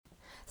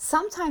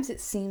Sometimes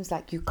it seems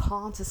like you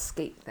can't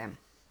escape them.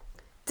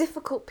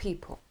 Difficult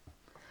people,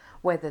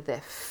 whether they're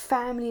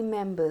family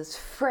members,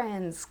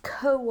 friends,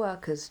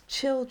 co-workers,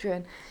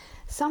 children,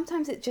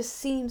 sometimes it just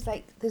seems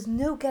like there's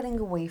no getting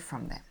away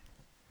from them.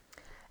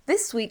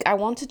 This week I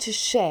wanted to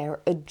share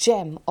a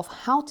gem of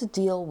how to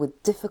deal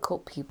with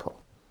difficult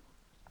people.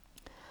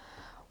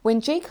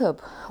 When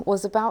Jacob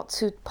was about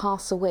to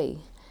pass away,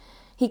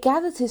 he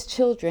gathered his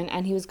children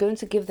and he was going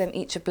to give them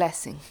each a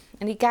blessing.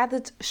 And he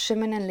gathered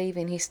Shimon and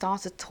Levi and he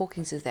started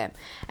talking to them.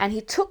 And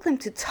he took them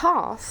to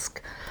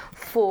task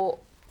for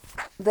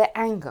their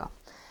anger.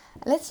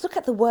 Let's look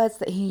at the words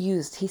that he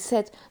used. He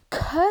said,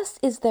 "Cursed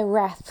is their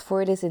wrath,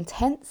 for it is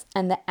intense,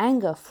 and their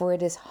anger, for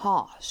it is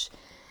harsh."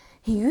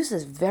 He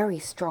uses very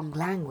strong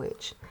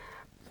language.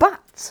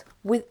 But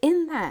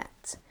within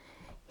that,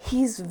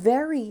 he's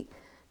very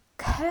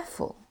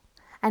careful.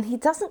 And he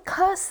doesn't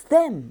curse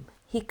them.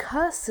 He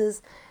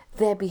curses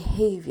their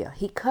behavior.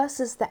 He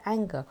curses the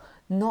anger,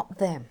 not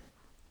them.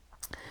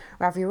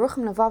 Rav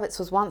Yerucham Levovitz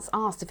was once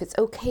asked if it's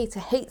okay to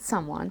hate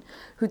someone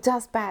who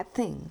does bad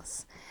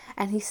things.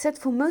 And he said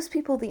for most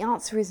people the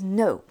answer is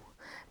no.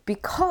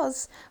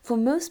 Because for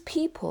most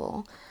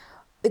people,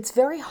 it's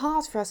very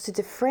hard for us to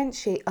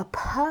differentiate a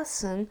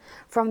person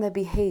from their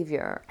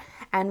behavior.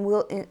 And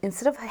we'll,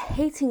 instead of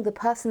hating the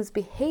person's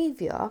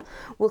behavior,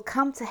 we'll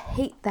come to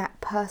hate that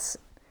person.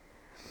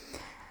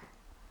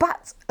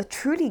 But a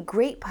truly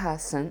great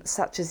person,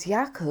 such as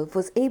Yaakov,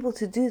 was able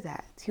to do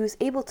that. He was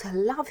able to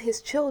love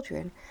his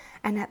children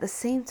and at the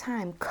same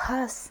time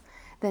curse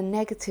their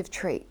negative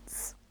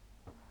traits.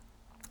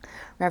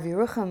 Rav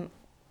Yerucham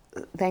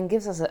then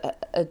gives us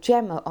a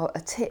gem or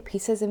a tip. He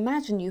says,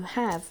 imagine you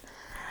have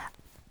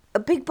a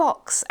big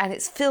box and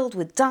it's filled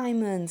with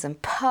diamonds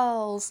and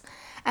pearls,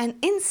 and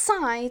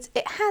inside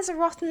it has a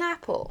rotten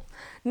apple.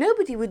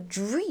 Nobody would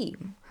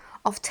dream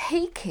of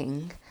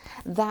taking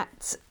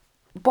that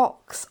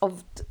box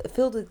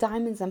filled with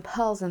diamonds and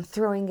pearls and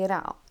throwing it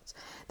out.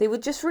 They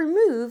would just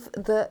remove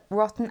the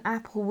rotten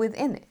apple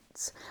within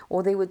it,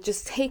 or they would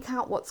just take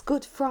out what's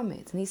good from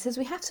it. And he says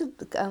we have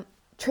to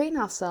train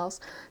ourselves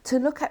to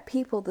look at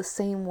people the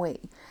same way,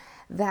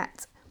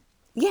 that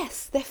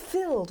yes, they're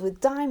filled with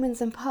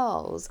diamonds and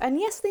pearls, and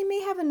yes, they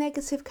may have a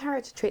negative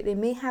character trait, they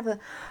may have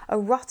a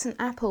rotten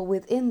apple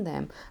within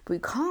them, but we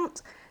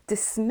can't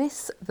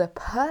dismiss the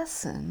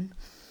person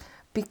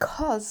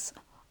because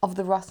of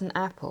the rotten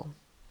apple.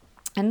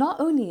 And not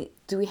only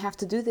do we have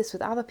to do this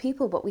with other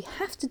people, but we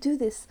have to do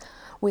this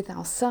with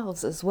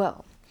ourselves as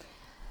well.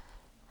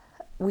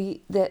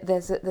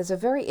 There's a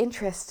very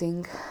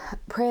interesting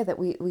prayer that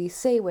we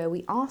say where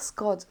we ask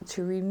God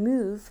to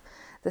remove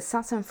the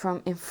Satan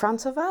from in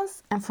front of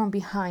us and from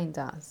behind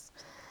us.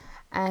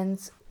 And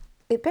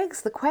it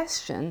begs the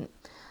question,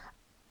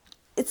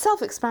 it's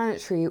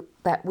self-explanatory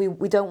that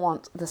we don't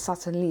want the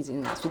Satan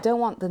leading us. We don't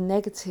want the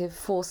negative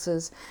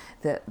forces,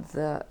 the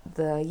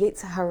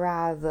Yetzer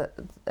Hara,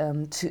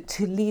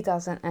 to lead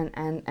us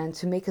and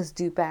to make us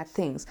do bad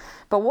things.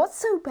 But what's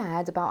so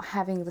bad about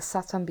having the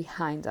Satan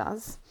behind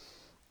us?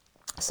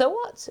 So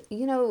what?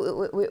 You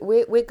know,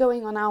 we're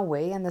going on our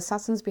way and the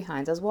Satan's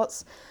behind us.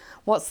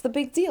 What's the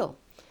big deal?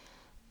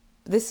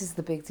 This is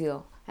the big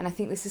deal. And I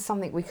think this is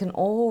something we can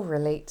all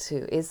relate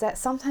to, is that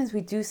sometimes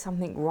we do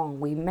something wrong,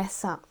 we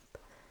mess up.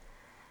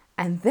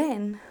 And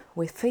then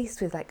we're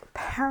faced with like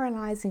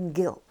paralyzing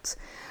guilt,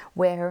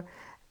 where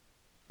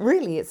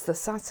really it's the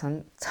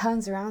Satan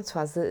turns around to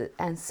us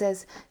and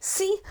says,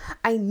 "See,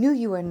 I knew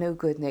you were no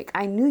good, Nick.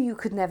 I knew you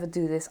could never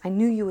do this. I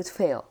knew you would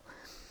fail."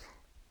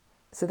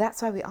 So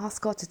that's why we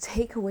ask God to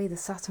take away the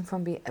Satan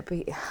from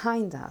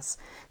behind us.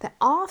 That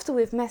after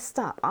we've messed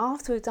up,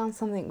 after we've done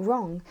something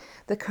wrong,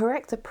 the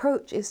correct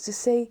approach is to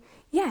say,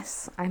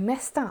 yes, I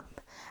messed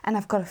up and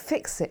I've got to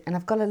fix it and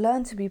I've got to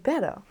learn to be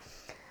better.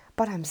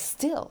 But I'm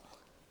still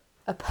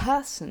a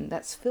person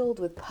that's filled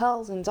with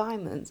pearls and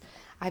diamonds.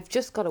 I've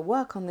just got to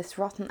work on this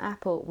rotten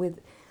apple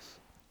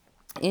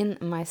within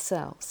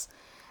myself.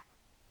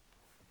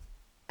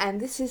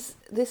 And this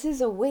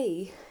is a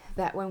way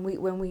that when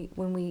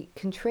we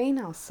can train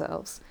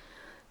ourselves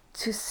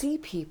to see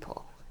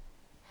people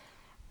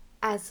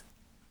as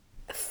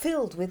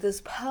filled with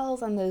those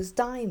pearls and those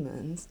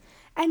diamonds,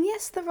 and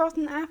yes, the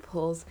rotten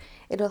apples,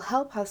 it'll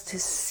help us to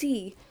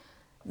see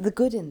the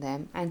good in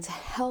them and to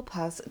help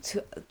us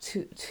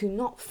to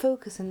not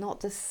focus and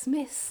not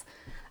dismiss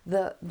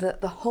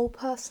the whole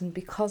person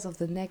because of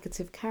the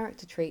negative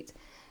character trait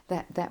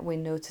that we're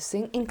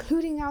noticing,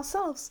 including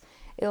ourselves.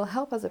 It'll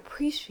help us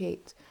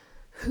appreciate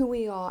who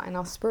we are and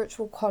our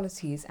spiritual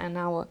qualities and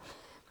our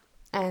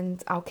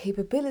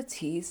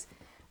capabilities,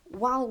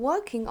 while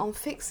working on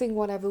fixing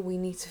whatever we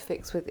need to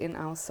fix within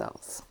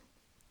ourselves.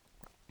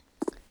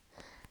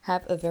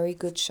 Have a very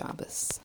good Shabbos.